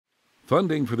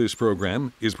Funding for this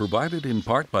program is provided in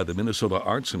part by the Minnesota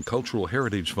Arts and Cultural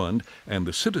Heritage Fund and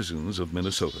the citizens of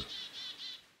Minnesota.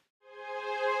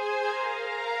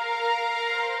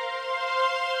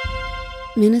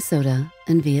 Minnesota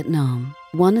and Vietnam.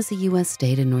 One is a U.S.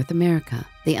 state in North America.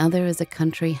 The other is a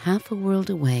country half a world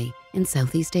away in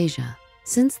Southeast Asia.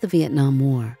 Since the Vietnam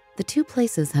War, the two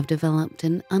places have developed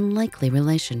an unlikely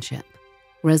relationship.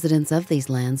 Residents of these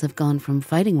lands have gone from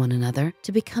fighting one another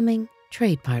to becoming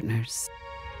trade partners.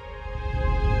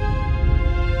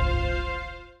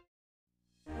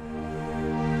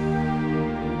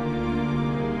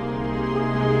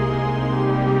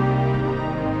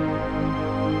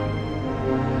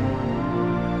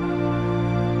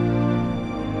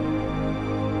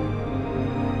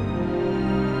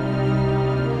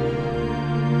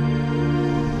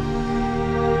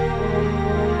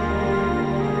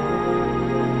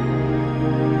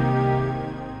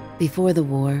 Before the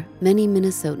war, many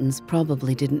Minnesotans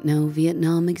probably didn't know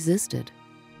Vietnam existed.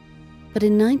 But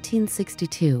in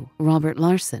 1962, Robert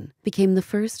Larson became the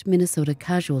first Minnesota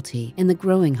casualty in the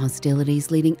growing hostilities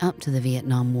leading up to the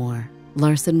Vietnam War.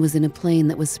 Larson was in a plane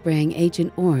that was spraying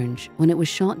Agent Orange when it was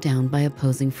shot down by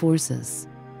opposing forces.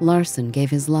 Larson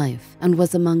gave his life and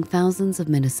was among thousands of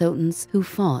Minnesotans who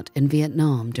fought in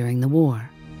Vietnam during the war.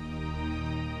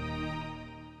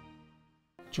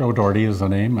 Joe Doherty is the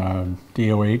name,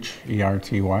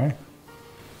 D-O-H-E-R-T-Y,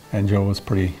 and Joe is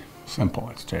pretty simple,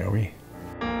 it's J-O-E.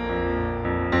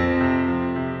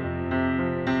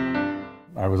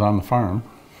 I was on the farm,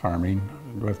 farming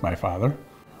with my father,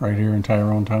 right here in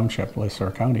Tyrone Township, Le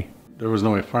Sueur County. There was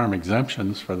no farm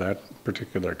exemptions for that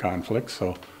particular conflict,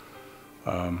 so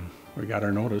we got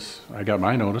our notice. I got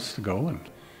my notice to go, and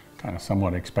kind of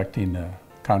somewhat expecting the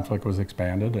conflict was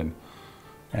expanded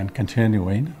and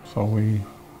continuing, so we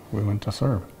went to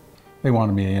serve. They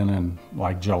wanted me in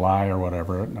like July or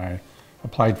whatever, and I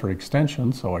applied for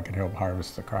extension so I could help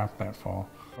harvest the crop that fall.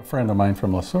 A friend of mine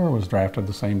from Le Sueur was drafted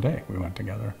the same day. We went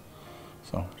together.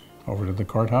 So over to the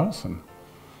courthouse and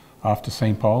off to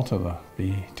St. Paul to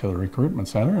the recruitment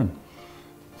center and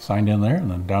signed in there, and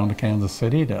then down to Kansas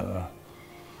City to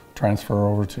transfer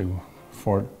over to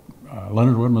Fort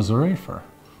Leonard Wood, Missouri for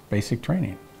basic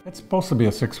training. It's supposed to be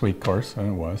a 6-week course, and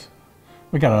it was.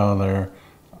 We got out of there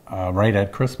right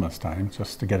at Christmas time,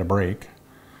 just to get a break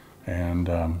and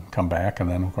come back, and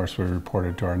then of course we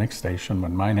reported to our next station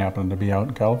when mine happened to be out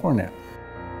in California.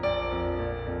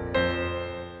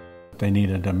 They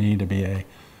needed me to be a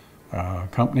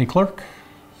company clerk,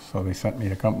 so they sent me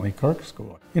to company clerk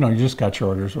school. You know, you just got your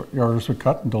orders were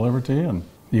cut and delivered to you, and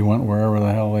you went wherever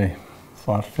the hell they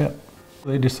thought fit.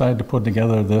 They decided to put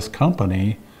together this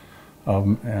company of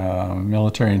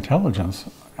military intelligence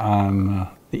on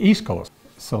the East Coast.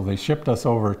 So they shipped us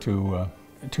over to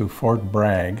Fort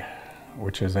Bragg,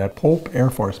 which is at Pope Air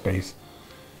Force Base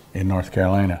in North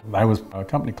Carolina. I was a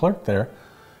company clerk there,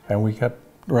 and we kept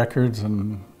records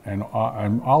and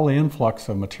all the influx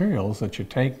of materials that you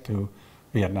take to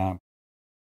Vietnam.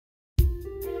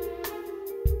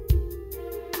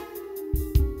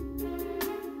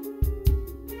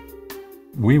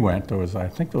 We went, I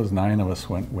think there was 9 of us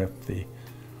went with the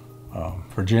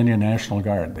Virginia National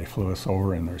Guard. They flew us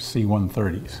over in their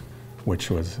C-130s, which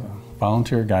was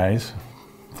volunteer guys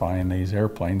flying these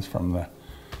airplanes from the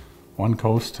one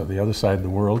coast to the other side of the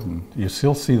world, and you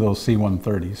still see those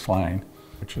C-130s flying,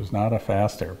 which was not a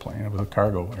fast airplane, it was a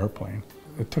cargo airplane.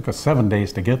 It took us 7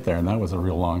 days to get there, and that was a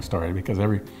real long story because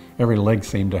every leg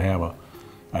seemed to have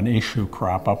an issue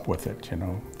crop up with it, you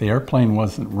know. The airplane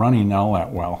wasn't running all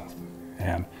that well,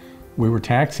 and we were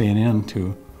taxiing in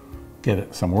to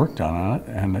get some work done on it,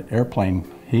 and the airplane,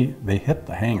 they hit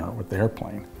the hangar with the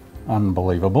airplane.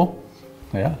 Unbelievable,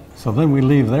 yeah. So then we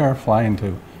leave there, flying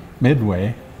to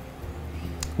Midway,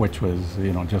 which was,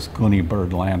 you know, just Goonie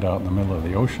bird land out in the middle of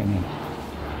the ocean. And,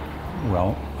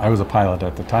 well, I was a pilot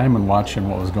at the time and watching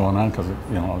what was going on because,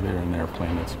 you know, they're in the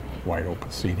airplane, it's wide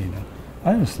open seating. And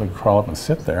I just would crawl up and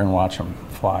sit there and watch them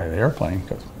fly the airplane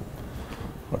because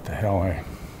what the hell, I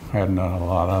had a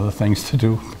lot of other things to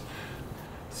do.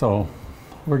 So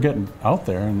we're getting out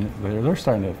there, and they're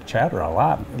starting to chatter a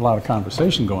lot of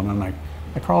conversation going on.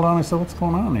 I crawled down and I said, "What's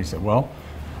going on?" And he said, "Well,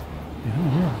 you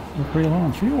know, we're pretty low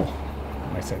on fuel."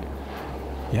 And I said,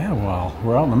 "Yeah, well,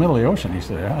 we're out in the middle of the ocean." He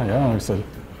said, "Yeah." And I said,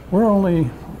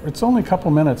 "It's only a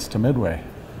couple minutes to Midway."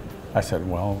 I said,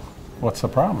 "Well, what's the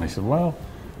problem?" He said, "Well,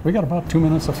 we got about 2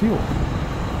 minutes of fuel."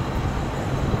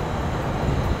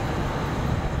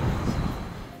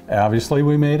 Obviously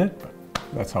we made it, but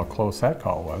that's how close that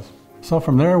call was. So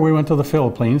from there we went to the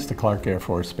Philippines, to Clark Air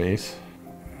Force Base.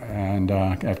 And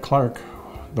at Clark,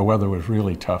 the weather was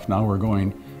really tough. Now we're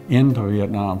going into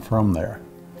Vietnam from there.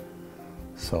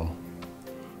 So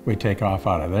we take off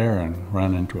out of there and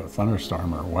run into a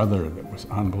thunderstorm or weather that was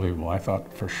unbelievable. I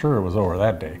thought for sure it was over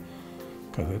that day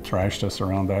because it trashed us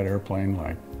around that airplane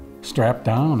like strapped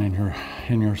down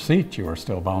in your seat. You were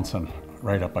still bouncing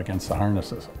right up against the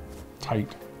harnesses,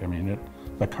 tight. I mean,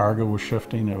 the cargo was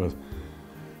shifting.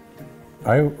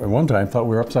 I at one time thought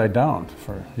we were upside down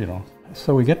for, you know.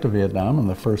 So we get to Vietnam, and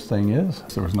the first thing is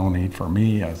there was no need for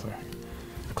me as a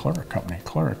company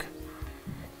clerk.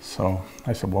 So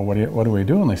I said, well, what do we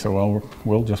do? And they said, well,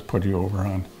 we'll just put you over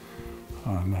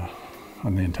on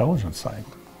the intelligence side.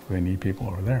 They need people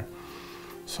over there.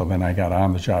 So then I got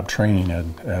on-the-job training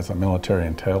as a military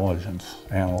intelligence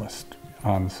analyst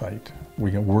on site.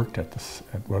 We worked at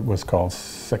what was called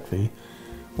SICV,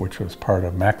 which was part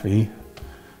of MACV.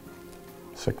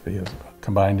 SICV is a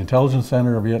Combined Intelligence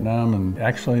Center of Vietnam, and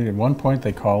actually at one point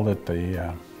they called it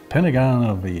the Pentagon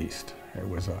of the East. It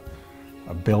was a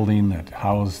building that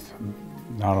housed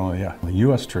not only the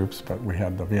U.S. troops, but we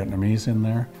had the Vietnamese in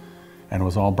there, and it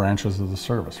was all branches of the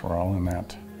service. We're all in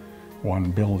that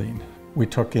one building. We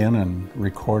took in and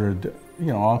recorded, you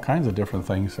know, all kinds of different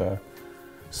things,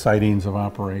 sightings of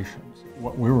operations.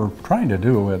 What we were trying to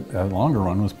do at a longer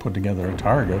run was put together a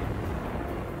target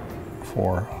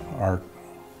for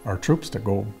our troops to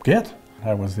go get.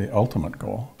 That was the ultimate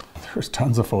goal. There's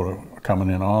tons of photo coming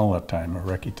in all that time of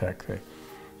Recce Tech.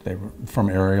 They were from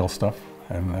aerial stuff,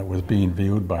 and that was being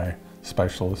viewed by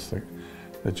specialists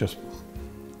that just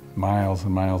miles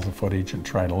and miles of footage and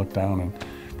try to look down and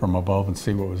from above and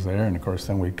see what was there. And of course,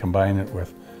 then we combine it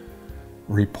with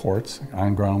reports,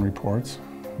 on-ground reports.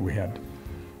 We had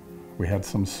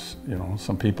some, you know,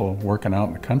 some people working out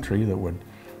in the country that would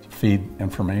feed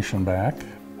information back.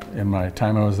 In my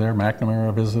time I was there,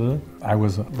 McNamara visited. I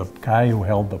was the guy who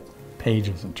held the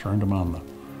pages and turned them on the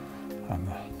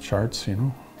charts, you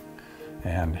know.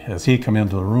 And as he come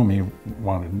into the room, he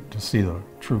wanted to see the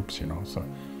troops, you know. So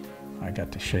I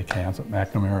got to shake hands with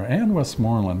McNamara and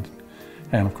Westmoreland.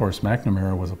 And of course,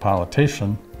 McNamara was a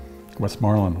politician.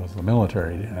 Westmoreland was the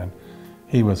military, and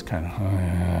he was kind of,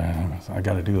 I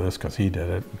got to do this because he did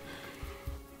it.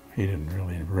 He didn't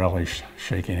really relish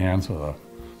shaking hands with a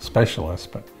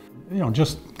specialist, but you know,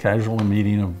 just casual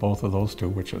meeting of both of those two,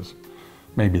 which is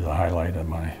maybe the highlight of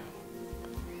my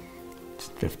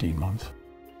 15 months.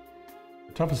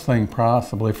 The toughest thing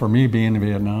possibly for me being in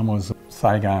Vietnam was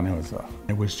Saigon.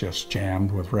 It was just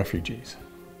jammed with refugees.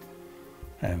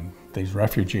 And these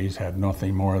refugees had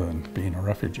nothing more than being a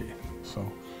refugee. So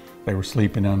they were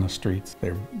sleeping on the streets.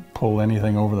 They pulled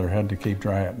anything over their head to keep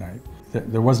dry at night.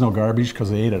 There was no garbage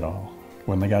because they ate it all.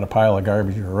 When they got a pile of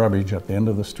garbage or rubbish at the end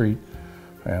of the street,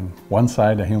 and one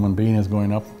side a human being is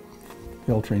going up,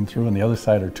 filtering through, and the other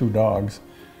side are two dogs,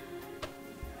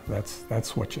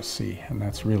 that's what you see. And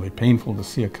that's really painful to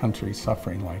see a country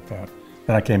suffering like that.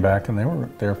 Then I came back, and they were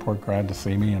at the airport glad to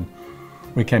see me, and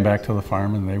we came back to the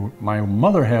farm, and my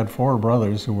mother had 4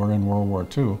 brothers who were in World War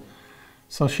II.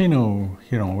 So she knew,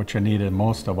 you know, what you needed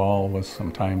most of all was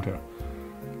some time to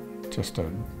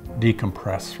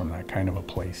decompress from that kind of a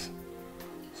place.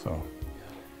 So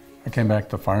I came back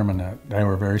to the farm, and they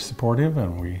were very supportive,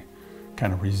 and we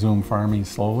kind of resumed farming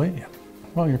slowly.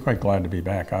 Well, you're quite glad to be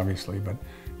back, obviously, but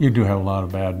you do have a lot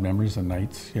of bad memories and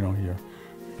nights. You know,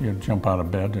 you jump out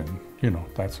of bed and, you know,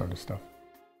 that sort of stuff.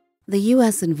 The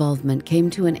U.S. involvement came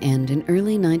to an end in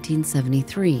early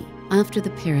 1973 after the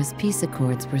Paris Peace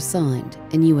Accords were signed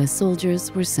and U.S.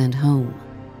 soldiers were sent home.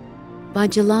 By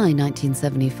July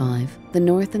 1975, the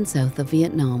north and south of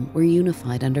Vietnam were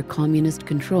unified under communist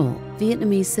control.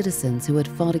 Vietnamese citizens who had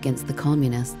fought against the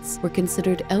communists were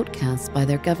considered outcasts by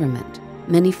their government.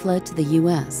 Many fled to the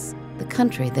U.S., the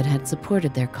country that had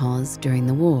supported their cause during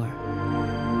the war.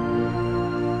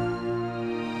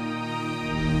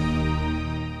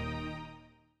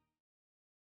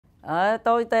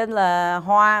 Tôi tên là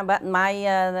Hoa, bạn Mai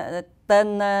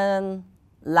tên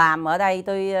làm ở đây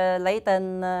tôi lấy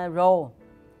tên Rô.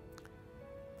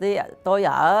 Tôi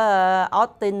ở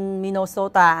Austin,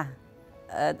 Minnesota,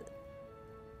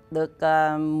 được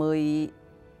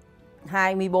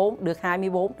 24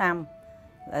 năm.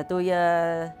 Tôi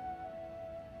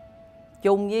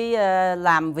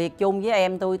làm việc chung với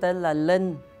em tôi tên là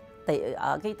Linh.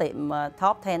 Ở cái tiệm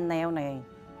Top 10 Nail này,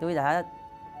 tôi đã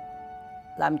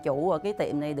làm chủ ở cái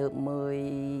tiệm này được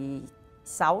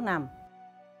 16 năm.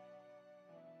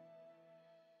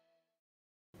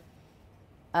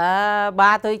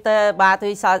 Ba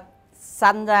tôi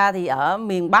sanh ra thì ở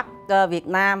miền Bắc Việt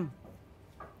Nam.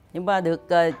 Nhưng mà được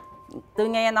tôi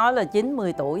nghe nói là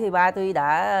 9-10 tuổi thì ba tôi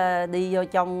đã đi vô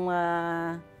trong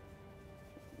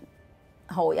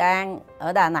Hội An,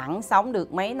 ở Đà Nẵng sống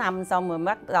được mấy năm xong rồi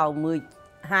bắt đầu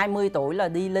 20 tuổi là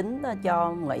đi lính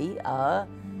cho Mỹ ở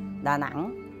Đà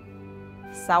Nẵng.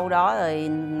 Sau đó rồi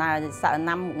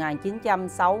năm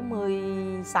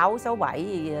 1966-67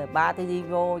 thì ba tôi đi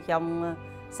vô trong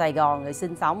Sài Gòn rồi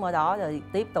sinh sống ở đó rồi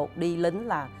tiếp tục đi lính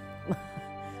là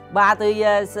ba tôi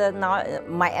nói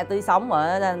mẹ tôi sống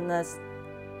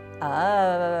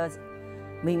ở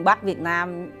miền Bắc Việt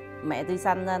Nam. Mẹ tôi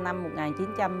sinh ra năm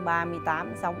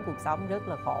 1938, sống cuộc sống rất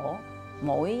là khổ.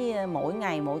 Mỗi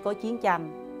ngày mỗi có chiến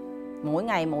tranh, mỗi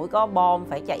ngày mỗi có bom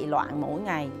phải chạy loạn mỗi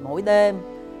ngày, mỗi đêm.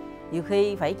 Nhiều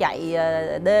khi phải chạy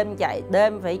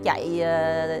đêm phải chạy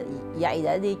dậy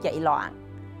để đi chạy loạn.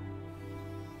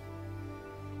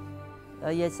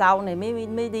 Rồi về sau này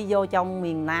mới đi vô trong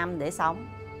miền Nam để sống.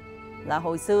 Là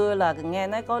hồi xưa là nghe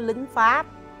nói có lính Pháp,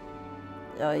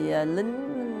 rồi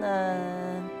lính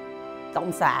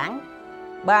Cộng sản.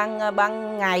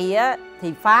 Ban ngày á,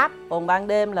 thì Pháp, còn ban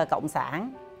đêm là Cộng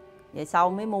sản. Vậy sau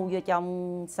mới mua vô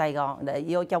trong Sài Gòn, để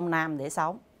vô trong Nam để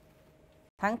sống.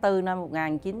 Tháng 4 năm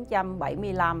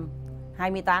 1975,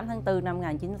 28 tháng 4 năm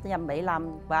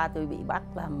 1975, ba tôi bị bắt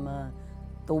làm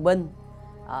tù binh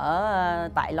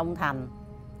tại Long Thành.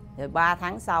 Rồi 3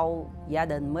 tháng sau, gia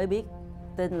đình mới biết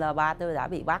tin là ba tôi đã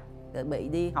bị bắt, rồi bị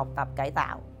đi học tập cải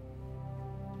tạo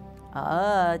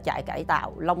ở trại cải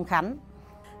tạo Long Khánh.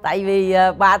 Tại vì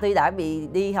ba tôi đã bị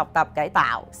đi học tập cải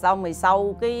tạo, xong rồi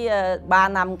sau cái 3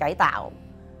 năm cải tạo,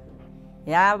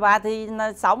 dạ, ba tôi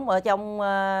sống ở trong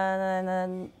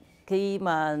khi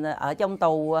mà ở trong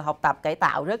tù học tập cải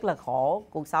tạo rất là khổ,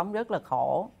 cuộc sống rất là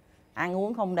khổ, ăn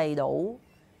uống không đầy đủ.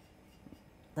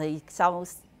 Thì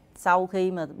sau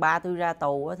khi mà ba tôi ra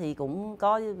tù thì cũng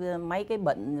có mấy cái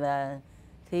bệnh, và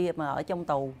khi mà ở trong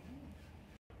tù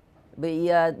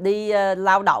bị đi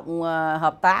lao động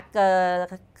hợp tác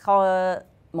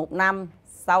 1 năm.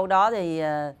 Sau đó thì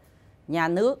nhà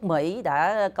nước Mỹ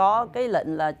đã có cái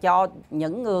lệnh là cho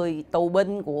những người tù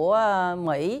binh của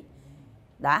Mỹ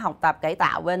đã học tập cải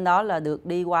tạo bên đó là được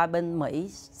đi qua bên Mỹ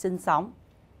sinh sống.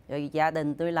 Rồi gia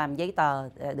đình tôi làm giấy tờ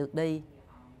được đi.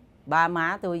 Ba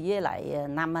má tôi với lại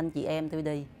 5 anh chị em tôi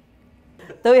đi.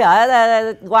 Tôi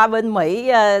qua bên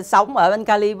Mỹ sống ở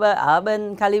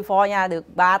bên California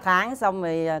được 3 tháng, xong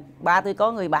rồi ba tôi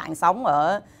có người bạn sống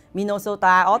ở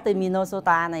Minnesota, Austin,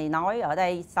 Minnesota này, nói ở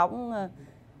đây sống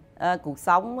cuộc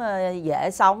sống dễ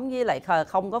sống, với lại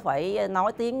không có phải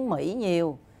nói tiếng Mỹ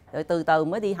nhiều. Rồi từ từ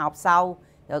mới đi học sau.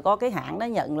 Rồi có cái hãng đó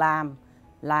nhận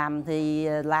làm thì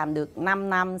làm được 5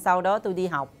 năm. Sau đó tôi đi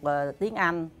học tiếng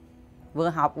Anh,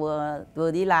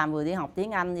 vừa đi làm vừa đi học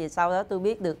tiếng Anh. Thì sau đó tôi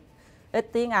biết được ít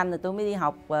tiếng Anh rồi tôi mới đi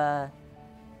học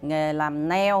nghề làm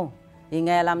nail. Thì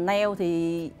nghề làm nail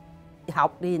thì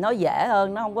học thì nó dễ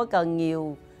hơn, nó không có cần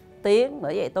nhiều tiếng,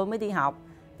 bởi vậy tôi mới đi học.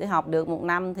 Tôi học được 1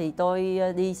 năm thì tôi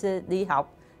đi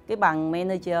học cái bằng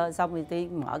manager, xong rồi tôi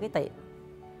mở cái tiệm.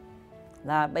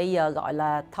 Là bây giờ gọi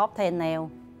là Top 10 Nail.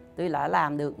 Tôi đã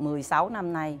làm được 16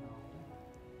 năm nay.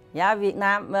 Dạ, Việt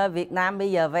Nam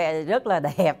bây giờ về rất là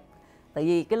đẹp. Tại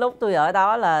vì cái lúc tôi ở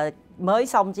đó là mới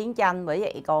xong chiến tranh, bởi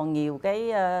vậy còn nhiều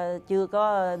cái chưa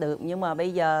có được. Nhưng mà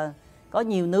bây giờ có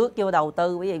nhiều nước vô đầu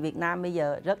tư, bởi vậy Việt Nam bây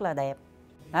giờ rất là đẹp.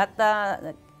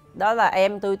 Đó là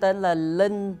em tôi tên là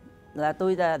Linh, là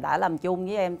tôi đã làm chung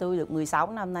với em tôi được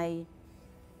 16 năm nay,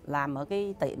 làm ở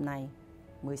cái tiệm này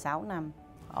 16 năm.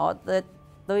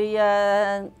 Tôi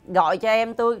gọi cho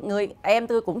em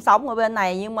tôi cũng sống ở bên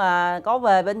này, nhưng mà có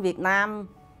về bên Việt Nam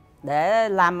để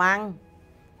làm ăn.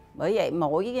 Bởi vậy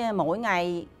mỗi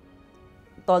ngày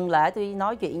tuần lễ tôi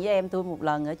nói chuyện với em tôi một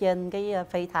lần ở trên cái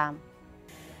FaceTime.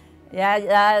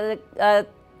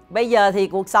 Bây giờ thì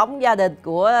cuộc sống gia đình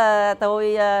của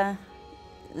tôi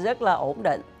rất là ổn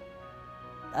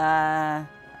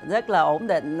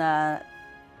định.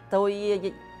 Tôi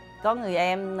có người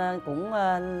em cũng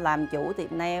làm chủ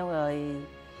tiệm nail, rồi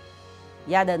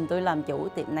gia đình tôi làm chủ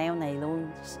tiệm nail này luôn.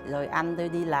 Rồi anh tôi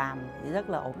đi làm thì rất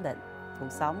là ổn định,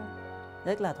 cuộc sống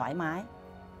rất là thoải mái.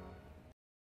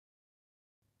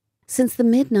 Since the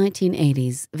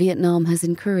mid-1980s, Vietnam has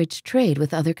encouraged trade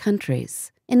with other countries.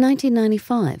 In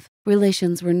 1995,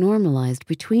 relations were normalized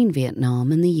between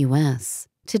Vietnam and the U.S.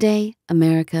 Today,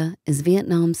 America is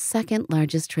Vietnam's second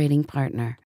largest trading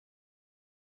partner.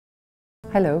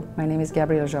 Hello, my name is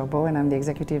Gabrielle Gerbeau and I'm the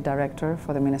Executive Director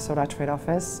for the Minnesota Trade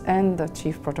Office and the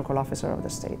Chief Protocol Officer of the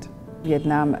state.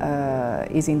 Vietnam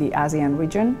is in the ASEAN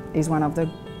region, is one of the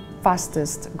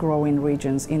fastest growing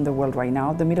regions in the world right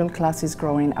now. The middle class is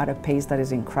growing at a pace that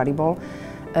is incredible.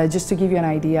 Just to give you an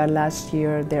idea, last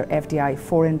year their FDI,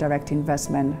 foreign direct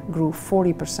investment, grew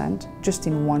 40% just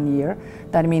in 1 year.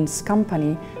 That means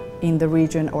companies in the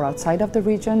region or outside of the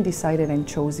region decided and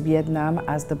chose Vietnam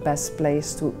as the best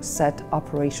place to set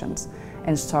operations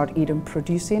and start either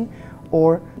producing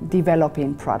or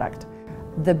developing product.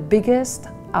 The biggest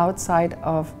outside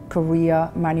of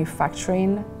Korea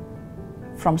manufacturing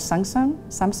from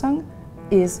Samsung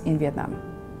is in Vietnam.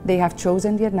 They have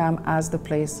chosen Vietnam as the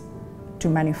place to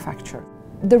manufacture.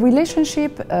 The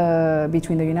relationship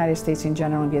between the United States in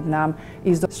general and Vietnam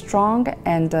is strong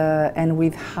and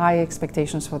with high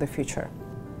expectations for the future.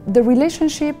 The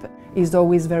relationship is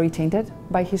always very tainted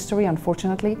by history,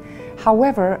 unfortunately.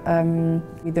 However,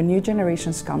 with the new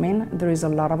generations coming, there is a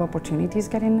lot of opportunities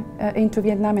getting into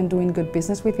Vietnam and doing good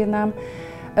business with Vietnam.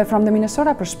 From the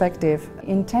Minnesota perspective,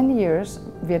 in 10 years,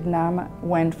 Vietnam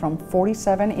went from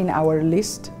 47 in our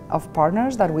list of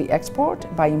partners that we export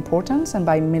by importance and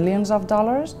by millions of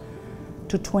dollars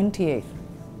to 28.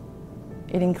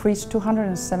 It increased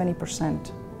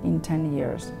 270% in 10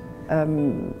 years.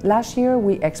 Last year,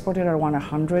 we exported around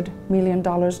 $100 million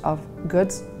of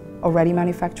goods, already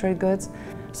manufactured goods.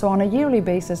 So on a yearly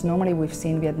basis, normally we've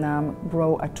seen Vietnam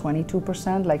grow at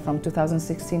 22%, like from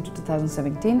 2016 to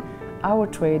 2017. Our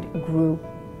trade grew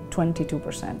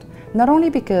 22%. Not only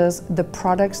because the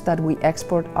products that we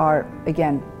export are,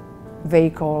 again,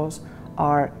 vehicles,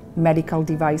 are medical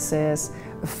devices,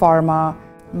 pharma,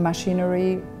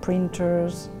 machinery,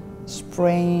 printers,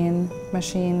 spraying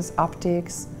machines,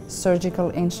 optics, surgical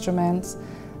instruments,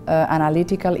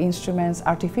 analytical instruments,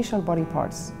 artificial body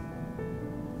parts.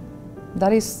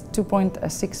 That is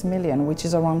 2.6 million, which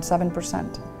is around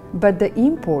 7%. But the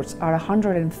imports are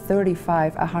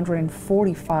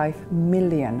 $145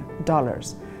 million.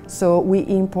 So we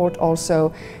import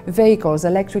also vehicles,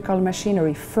 electrical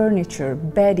machinery, furniture,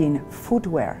 bedding,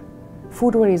 footwear.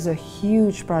 Footwear is a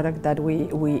huge product that we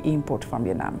import from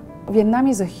Vietnam. Vietnam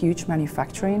is a huge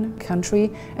manufacturing country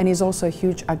and is also a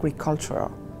huge agricultural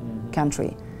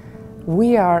country.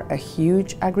 We are a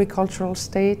huge agricultural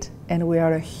state and we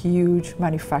are a huge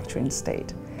manufacturing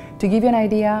state. To give you an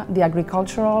idea, the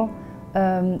agricultural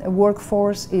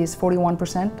workforce is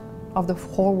 41% of the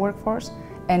whole workforce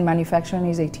and manufacturing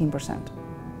is 18%.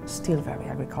 Still very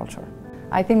agricultural.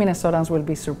 I think Minnesotans will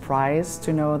be surprised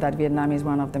to know that Vietnam is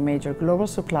one of the major global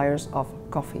suppliers of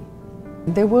coffee.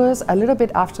 There was a little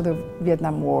bit after the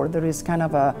Vietnam War, there is kind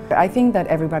of I think that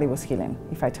everybody was healing,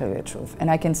 if I tell you the truth. And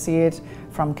I can see it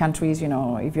from countries, you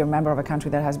know, if you're a member of a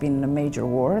country that has been in a major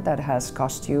war that has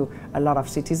cost you a lot of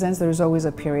citizens, there is always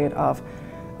a period of,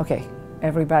 okay,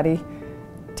 everybody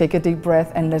take a deep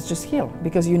breath and let's just heal,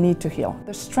 because you need to heal.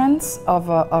 The strengths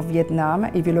of Vietnam,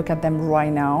 if you look at them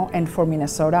right now, and for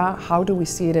Minnesota, how do we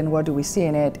see it and what do we see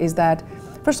in it, is that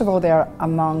first of all, they are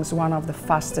amongst one of the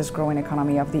fastest growing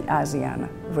economy of the ASEAN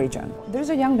region. There's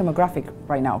a young demographic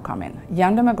right now coming.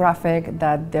 Young demographic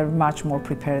that they're much more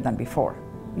prepared than before.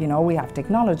 You know, we have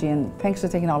technology and thanks to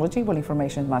technology, well,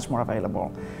 information is much more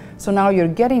available. So now you're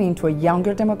getting into a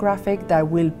younger demographic that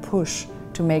will push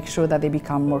to make sure that they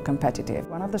become more competitive.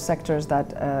 One of the sectors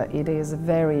that it is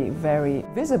very, very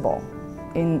visible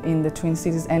in the Twin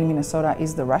Cities and Minnesota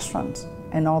is the restaurants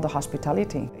and all the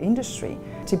hospitality industry.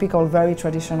 Typical, very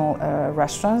traditional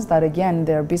restaurants that, again,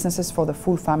 they're businesses for the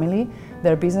full family.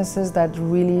 They're businesses that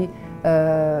really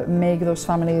make those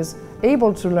families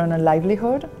able to learn a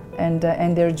livelihood, and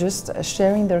they're just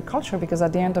sharing their culture, because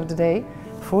at the end of the day,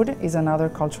 food is another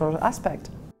cultural aspect.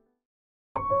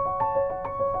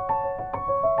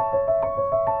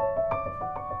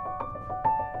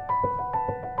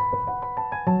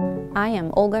 I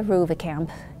am Olga Ruvekamp,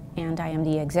 and I am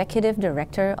the Executive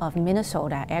Director of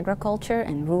Minnesota Agriculture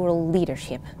and Rural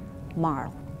Leadership,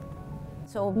 MARL.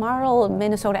 So MARL,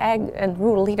 Minnesota Ag and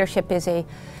Rural Leadership, is a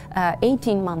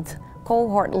 18-month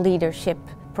cohort leadership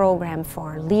program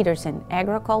for leaders in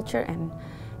agriculture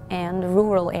and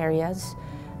rural areas,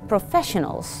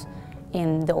 professionals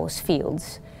in those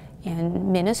fields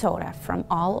in Minnesota from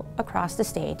all across the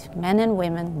state, men and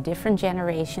women, different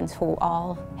generations who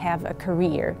all have a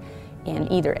career in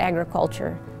either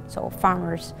agriculture, so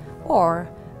farmers, or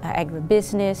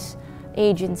agribusiness,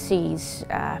 agencies,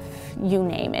 you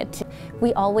name it.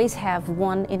 We always have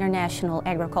one international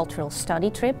agricultural study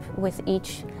trip with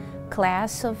each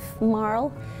class of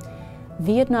MARL.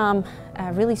 Vietnam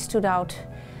really stood out,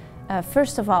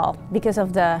 first of all, because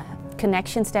of the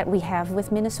connections that we have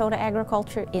with Minnesota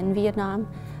agriculture in Vietnam.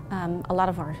 A lot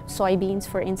of our soybeans,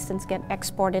 for instance, get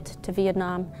exported to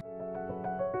Vietnam.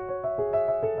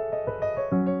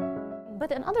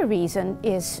 But another reason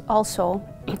is also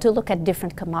to look at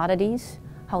different commodities,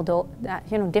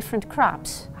 different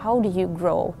crops. How do you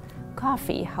grow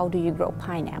coffee? How do you grow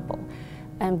pineapple?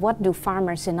 And what do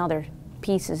farmers in other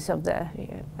pieces of the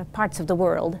parts of the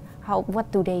world,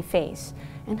 what do they face?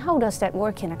 And how does that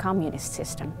work in a communist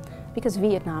system? Because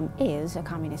Vietnam is a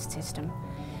communist system.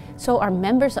 So our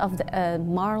members of the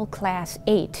Marl Class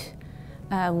 8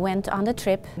 went on the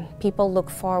trip. People look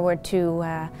forward to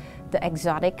the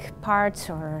exotic parts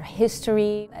or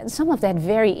history, some of that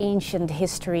very ancient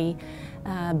history,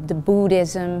 the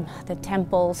Buddhism, the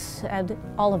temples,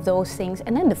 all of those things,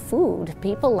 and then the food.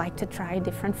 People like to try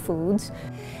different foods.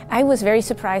 I was very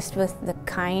surprised with the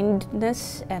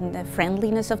kindness and the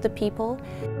friendliness of the people.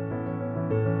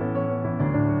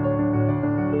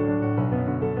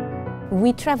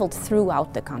 We traveled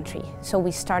throughout the country. So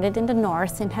we started in the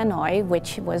north in Hanoi,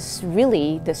 which was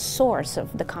really the source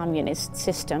of the communist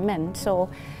system. And so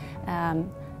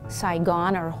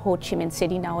Saigon, or Ho Chi Minh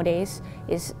City nowadays,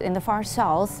 is in the far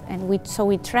south. And we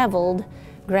traveled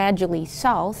gradually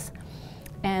south.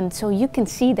 And so you can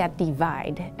see that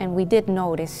divide. And we did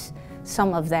notice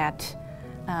some of that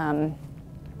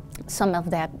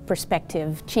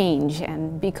perspective change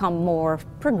and become more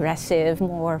progressive,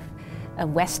 more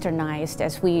westernized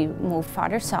as we moved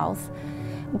farther south.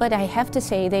 But I have to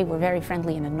say they were very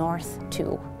friendly in the north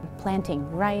too. Planting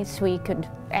rice, we could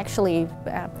actually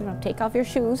take off your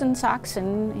shoes and socks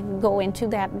and go into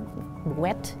that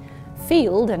wet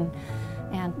field and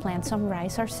plant some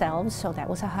rice ourselves, so that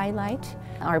was a highlight.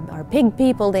 Our pig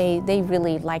people, they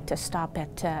really like to stop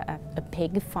at a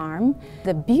pig farm.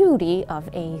 The beauty of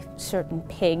a certain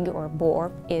pig or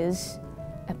boar is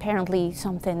apparently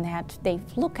something that they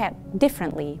look at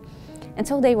differently. And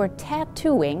so they were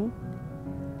tattooing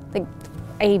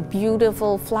a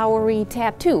beautiful flowery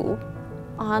tattoo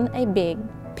on a big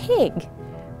pig,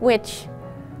 which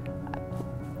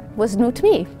was new to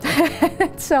me.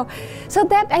 so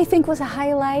that I think was a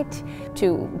highlight.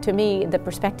 To me, the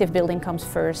perspective building comes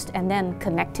first, and then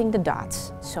connecting the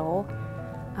dots. So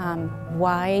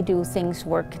why do things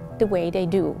work the way they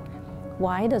do?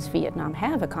 Why does Vietnam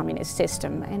have a communist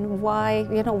system? And why,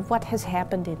 what has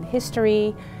happened in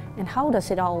history? And how does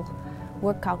it all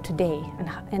work out today?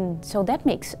 And so that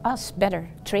makes us better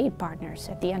trade partners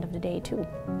at the end of the day, too.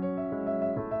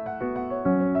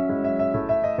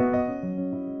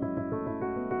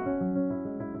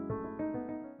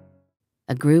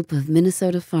 A group of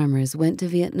Minnesota farmers went to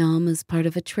Vietnam as part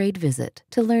of a trade visit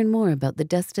to learn more about the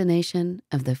destination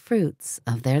of the fruits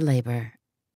of their labor.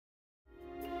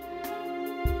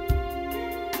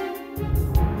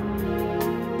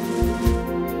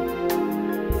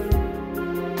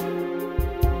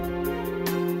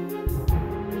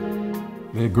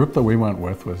 The group that we went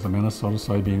with was the Minnesota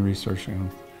Soybean Research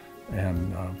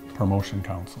and Promotion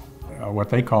Council. What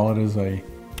they call it is a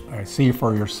see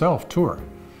for yourself tour.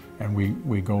 And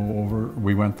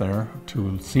we went there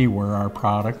to see where our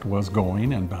product was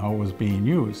going and how it was being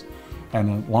used.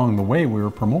 And along the way, we were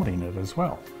promoting it as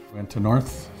well. We went to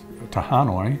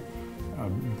Hanoi,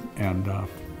 and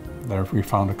there we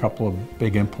found a couple of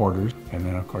big importers. And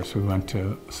then, of course, we went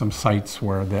to some sites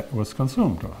where that was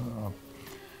consumed.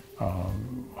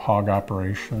 Hog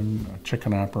operation,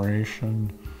 chicken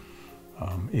operation,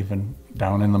 even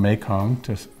down in the Mekong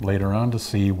later on to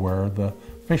see where the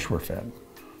fish were fed.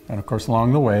 And of course,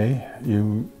 along the way,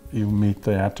 you meet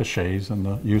the attachés and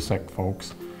the USEC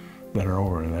folks that are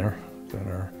over there that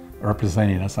are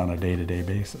representing us on a day-to-day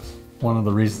basis. One of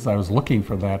the reasons I was looking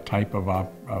for that type of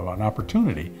an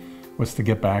opportunity was to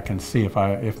get back and see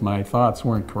if my thoughts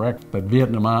weren't correct, that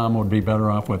Vietnam would be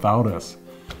better off without us.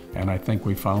 And I think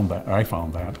we found that. I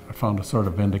found a sort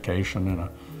of vindication and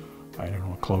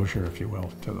a closure, if you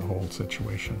will, to the whole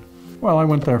situation. Well, I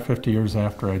went there 50 years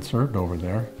after I'd served over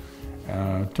there,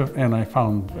 and I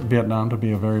found Vietnam to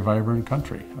be a very vibrant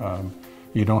country.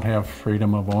 You don't have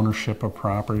freedom of ownership of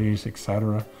properties,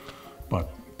 etc., but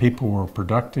people were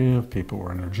productive, people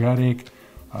were energetic,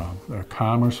 their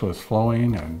commerce was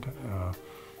flowing, and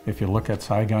if you look at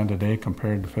Saigon today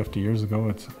compared to 50 years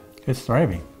ago, it's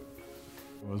thriving.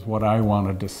 It was what I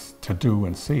wanted to do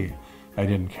and see. I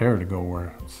didn't care to go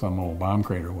where some old bomb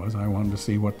crater was. I wanted to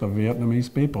see what the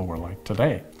Vietnamese people were like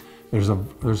today. There's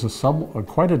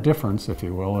quite a difference, if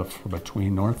you will,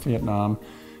 between North Vietnam.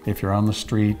 If you're on the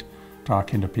street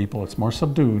talking to people, it's more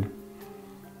subdued.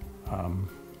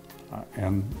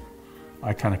 And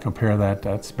I kind of compare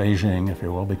that's Beijing, if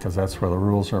you will, because that's where the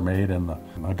rules are made and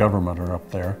the government are up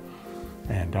there.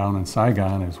 And down in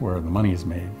Saigon is where the money is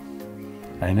made.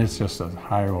 And it's just a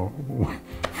high,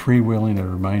 freewheeling. It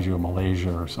reminds you of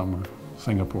Malaysia or somewhere,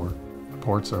 Singapore. The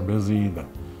ports are busy, the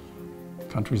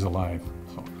country's alive.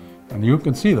 So, and you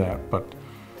can see that, but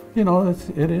it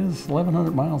is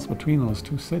 1,100 miles between those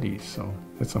two cities. So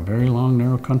it's a very long,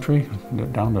 narrow country,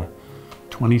 down to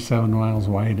 27 miles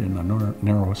wide in the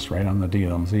narrowest right on the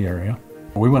DMZ area.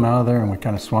 We went out of there and we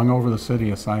kind of swung over the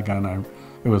city of Saigon.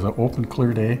 It was an open,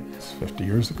 clear day. It's 50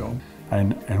 years ago.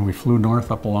 And we flew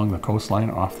north up along the coastline,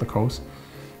 off the coast.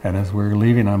 And as we were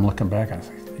leaving, I'm looking back, I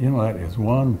said, you know, that is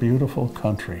one beautiful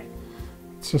country.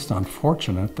 It's just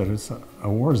unfortunate that it's a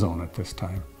war zone at this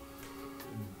time.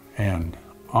 And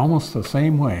almost the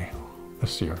same way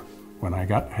this year, when I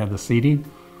had the seating,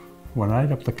 went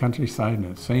right up the countryside,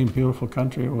 and the same beautiful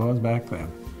country it was back then,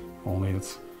 only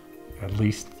it's at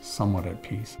least somewhat at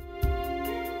peace.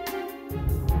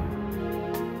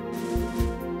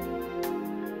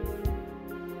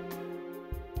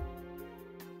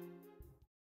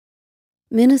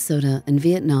 Minnesota and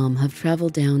Vietnam have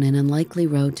traveled down an unlikely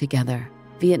road together.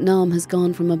 Vietnam has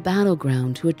gone from a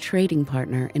battleground to a trading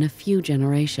partner in a few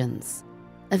generations.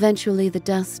 Eventually, the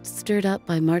dust stirred up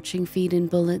by marching feet and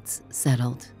bullets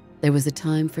settled. There was a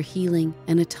time for healing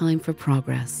and a time for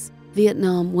progress.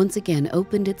 Vietnam once again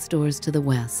opened its doors to the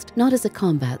West, not as a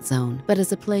combat zone, but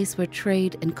as a place where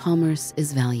trade and commerce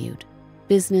is valued.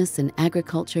 Business and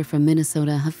agriculture from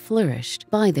Minnesota have flourished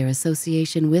by their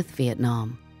association with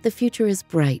Vietnam. The future is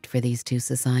bright for these two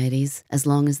societies as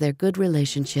long as their good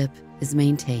relationship is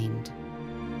maintained.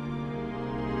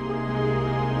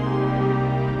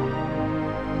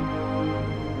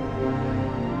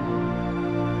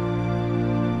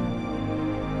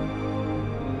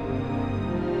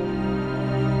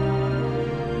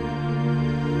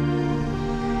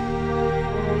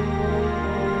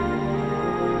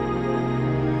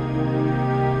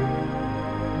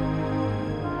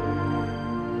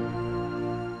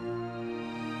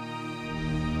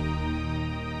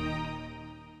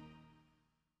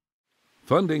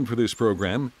 Funding for this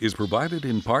program is provided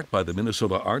in part by the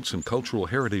Minnesota Arts and Cultural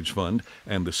Heritage Fund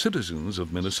and the citizens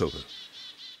of Minnesota.